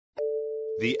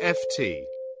The FT.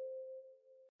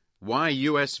 Why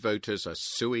US voters are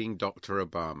suing Dr.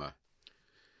 Obama.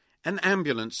 An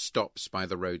ambulance stops by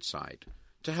the roadside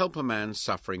to help a man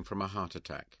suffering from a heart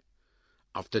attack.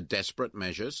 After desperate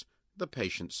measures, the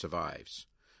patient survives.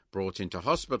 Brought into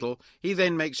hospital, he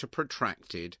then makes a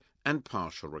protracted and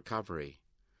partial recovery.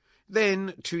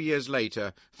 Then, 2 years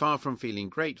later, far from feeling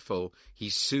grateful, he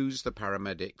sues the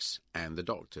paramedics and the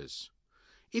doctors.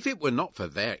 If it were not for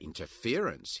their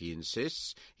interference, he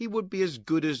insists, he would be as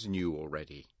good as new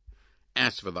already.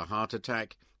 As for the heart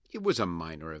attack, it was a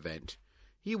minor event.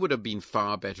 He would have been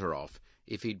far better off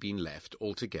if he'd been left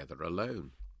altogether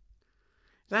alone.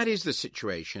 That is the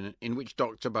situation in which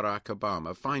Dr. Barack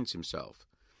Obama finds himself.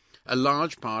 A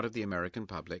large part of the American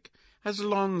public has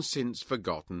long since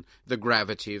forgotten the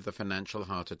gravity of the financial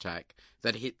heart attack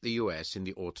that hit the U.S. in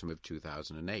the autumn of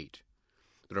 2008.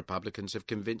 The Republicans have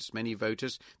convinced many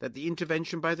voters that the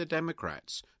intervention by the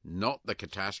Democrats, not the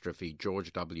catastrophe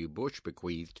George W. Bush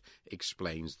bequeathed,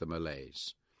 explains the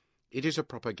malaise. It is a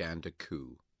propaganda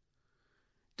coup.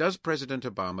 Does President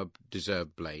Obama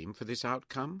deserve blame for this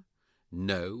outcome?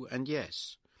 No and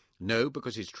yes. No,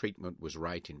 because his treatment was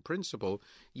right in principle.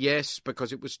 Yes,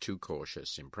 because it was too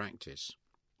cautious in practice.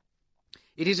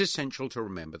 It is essential to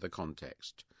remember the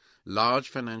context. Large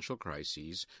financial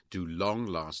crises do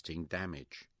long-lasting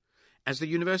damage. As the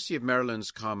University of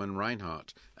Maryland's Carmen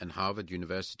Reinhart and Harvard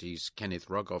University's Kenneth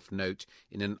Rogoff note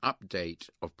in an update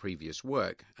of previous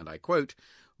work, and I quote,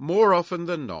 "More often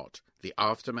than not, the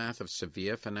aftermath of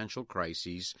severe financial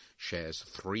crises shares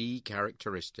three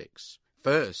characteristics.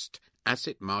 First,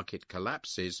 asset market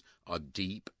collapses are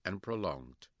deep and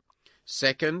prolonged.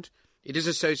 Second, it is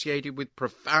associated with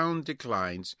profound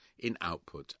declines in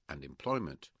output and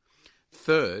employment.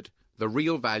 Third, the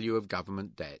real value of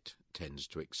government debt tends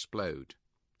to explode."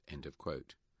 End of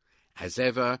quote. As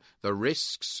ever, the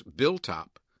risks built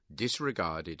up,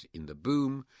 disregarded in the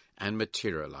boom, and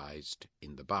materialized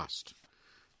in the bust.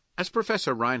 As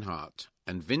Professor Reinhart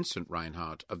and Vincent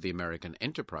Reinhart of the American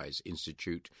Enterprise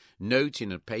Institute note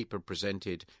in a paper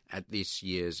presented at this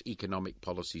year's Economic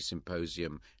Policy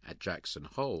Symposium at Jackson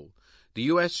Hole, the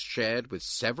U.S. shared with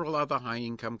several other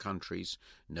high-income countries,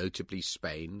 notably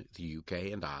Spain, the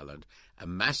UK, and Ireland, a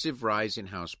massive rise in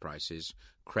house prices,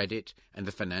 credit, and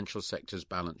the financial sector's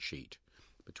balance sheet.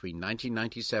 Between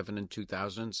 1997 and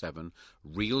 2007,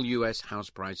 real U.S. house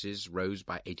prices rose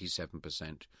by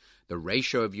 87%. The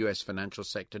ratio of U.S. financial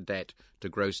sector debt to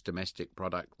gross domestic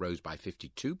product rose by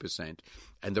 52%,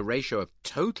 and the ratio of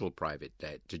total private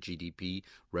debt to GDP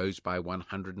rose by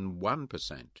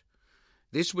 101%.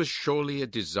 This was surely a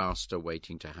disaster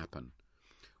waiting to happen.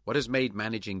 What has made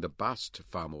managing the bust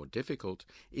far more difficult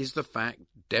is the fact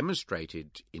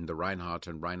demonstrated in the Reinhart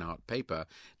and Reinhart paper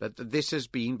that this has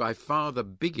been by far the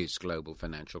biggest global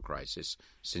financial crisis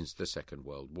since the Second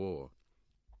World War.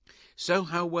 So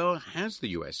how well has the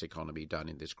U.S. economy done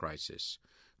in this crisis?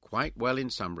 Quite well in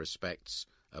some respects,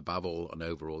 above all on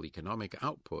overall economic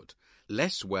output,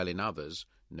 less well in others,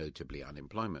 notably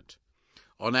unemployment.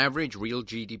 On average, real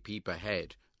GDP per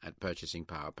head at purchasing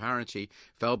power parity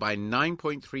fell by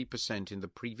 9.3% in the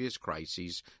previous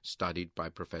crises studied by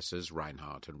Professors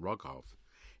Reinhart and Rogoff.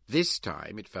 This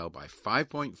time it fell by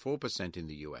 5.4% in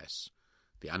the U.S.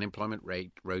 The unemployment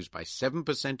rate rose by 7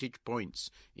 percentage points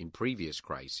in previous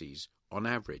crises on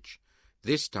average.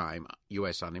 This time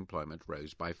U.S. unemployment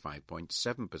rose by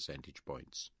 5.7 percentage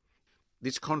points.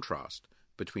 This contrast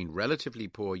between relatively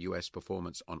poor U.S.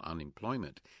 performance on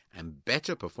unemployment and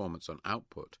better performance on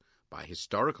output by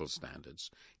historical standards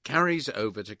carries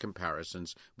over to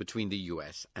comparisons between the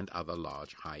U.S. and other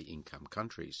large high-income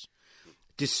countries.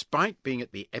 Despite being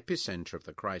at the epicenter of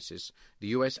the crisis, the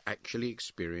U.S. actually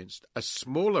experienced a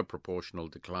smaller proportional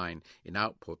decline in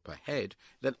output per head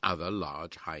than other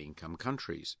large high-income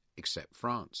countries, except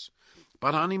France.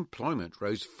 But unemployment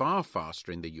rose far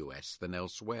faster in the U.S. than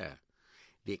elsewhere.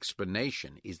 The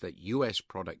explanation is that U.S.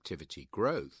 productivity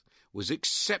growth was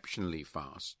exceptionally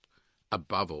fast,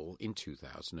 above all in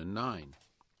 2009.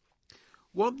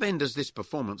 What then does this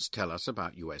performance tell us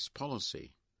about U.S.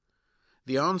 policy?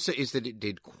 The answer is that it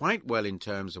did quite well in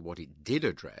terms of what it did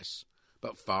address,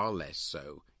 but far less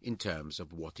so in terms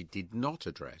of what it did not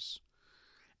address.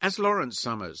 As Lawrence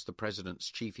Summers, the President's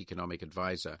chief economic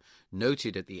advisor,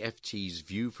 noted at the FT's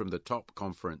View from the Top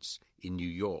conference in New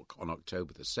York on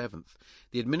October the 7th,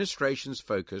 the administration's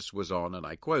focus was on, and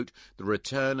I quote, the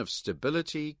return of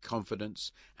stability,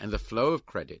 confidence, and the flow of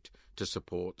credit to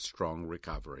support strong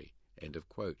recovery, end of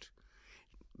quote.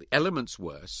 The elements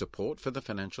were support for the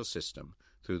financial system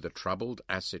through the Troubled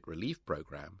Asset Relief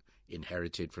Program,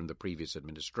 inherited from the previous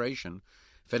administration,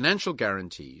 financial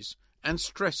guarantees, and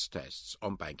stress tests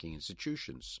on banking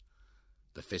institutions,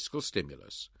 the fiscal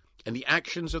stimulus, and the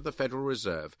actions of the Federal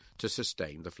Reserve to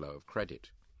sustain the flow of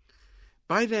credit.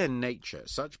 By their nature,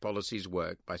 such policies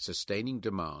work by sustaining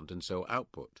demand and so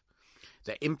output.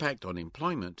 Their impact on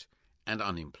employment and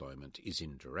unemployment is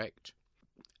indirect.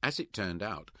 As it turned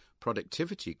out,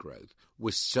 productivity growth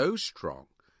was so strong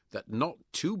that not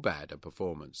too bad a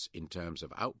performance in terms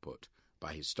of output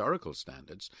by historical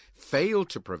standards failed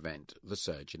to prevent the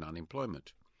surge in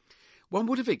unemployment. One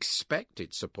would have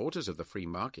expected supporters of the free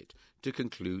market to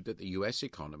conclude that the U.S.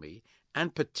 economy,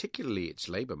 and particularly its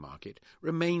labour market,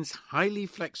 remains highly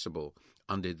flexible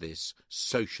under this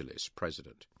socialist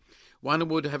president. One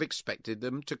would have expected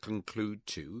them to conclude,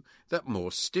 too, that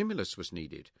more stimulus was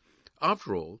needed.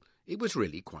 After all, it was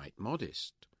really quite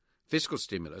modest. Fiscal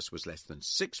stimulus was less than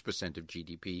 6% of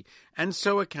GDP, and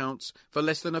so accounts for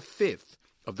less than a fifth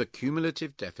of the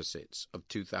cumulative deficits of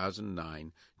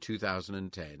 2009,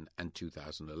 2010, and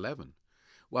 2011,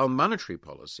 while monetary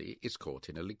policy is caught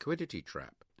in a liquidity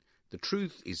trap. The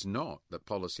truth is not that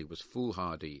policy was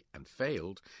foolhardy and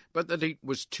failed, but that it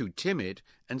was too timid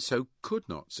and so could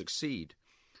not succeed.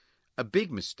 A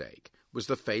big mistake was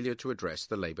the failure to address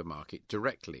the labour market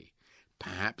directly,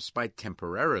 perhaps by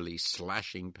temporarily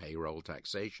slashing payroll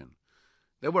taxation.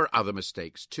 There were other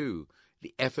mistakes too.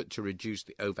 The effort to reduce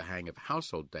the overhang of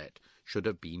household debt should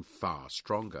have been far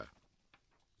stronger.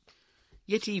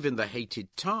 Yet even the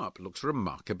hated TARP looks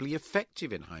remarkably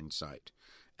effective in hindsight.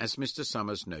 As Mr.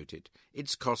 Summers noted,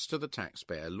 its cost to the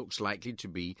taxpayer looks likely to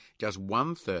be just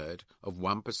 1/3 of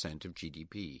 1% of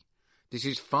GDP. This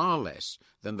is far less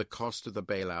than the cost of the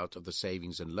bailout of the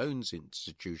savings and loans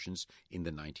institutions in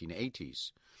the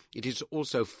 1980s. It is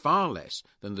also far less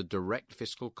than the direct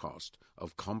fiscal cost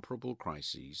of comparable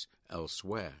crises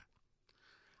elsewhere.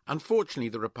 Unfortunately,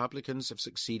 the Republicans have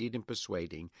succeeded in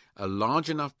persuading a large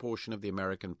enough portion of the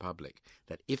American public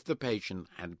that if the patient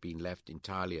had been left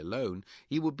entirely alone,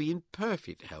 he would be in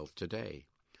perfect health today.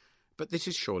 But this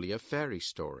is surely a fairy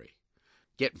story.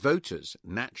 Yet voters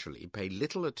naturally pay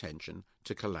little attention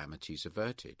to calamities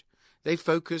averted. They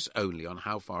focus only on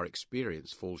how far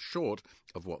experience falls short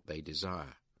of what they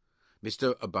desire.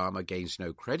 Mr. Obama gains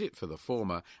no credit for the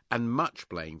former and much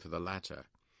blame for the latter.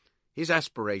 His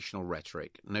aspirational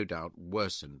rhetoric no doubt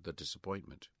worsened the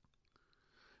disappointment.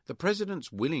 The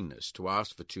president's willingness to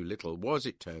ask for too little was,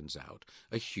 it turns out,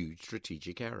 a huge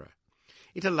strategic error.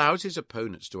 It allows his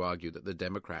opponents to argue that the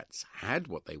Democrats had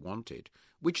what they wanted,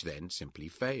 which then simply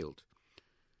failed.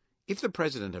 If the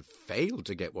president had failed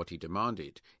to get what he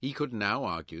demanded, he could now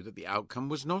argue that the outcome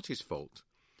was not his fault.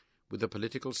 With the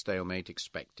political stalemate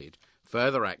expected,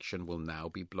 further action will now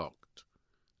be blocked.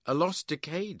 A lost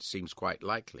decade seems quite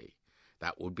likely.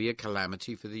 That would be a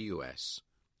calamity for the US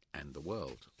and the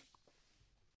world.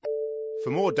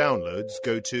 For more downloads,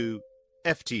 go to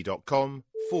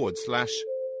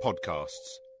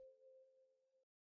ft.com/podcasts.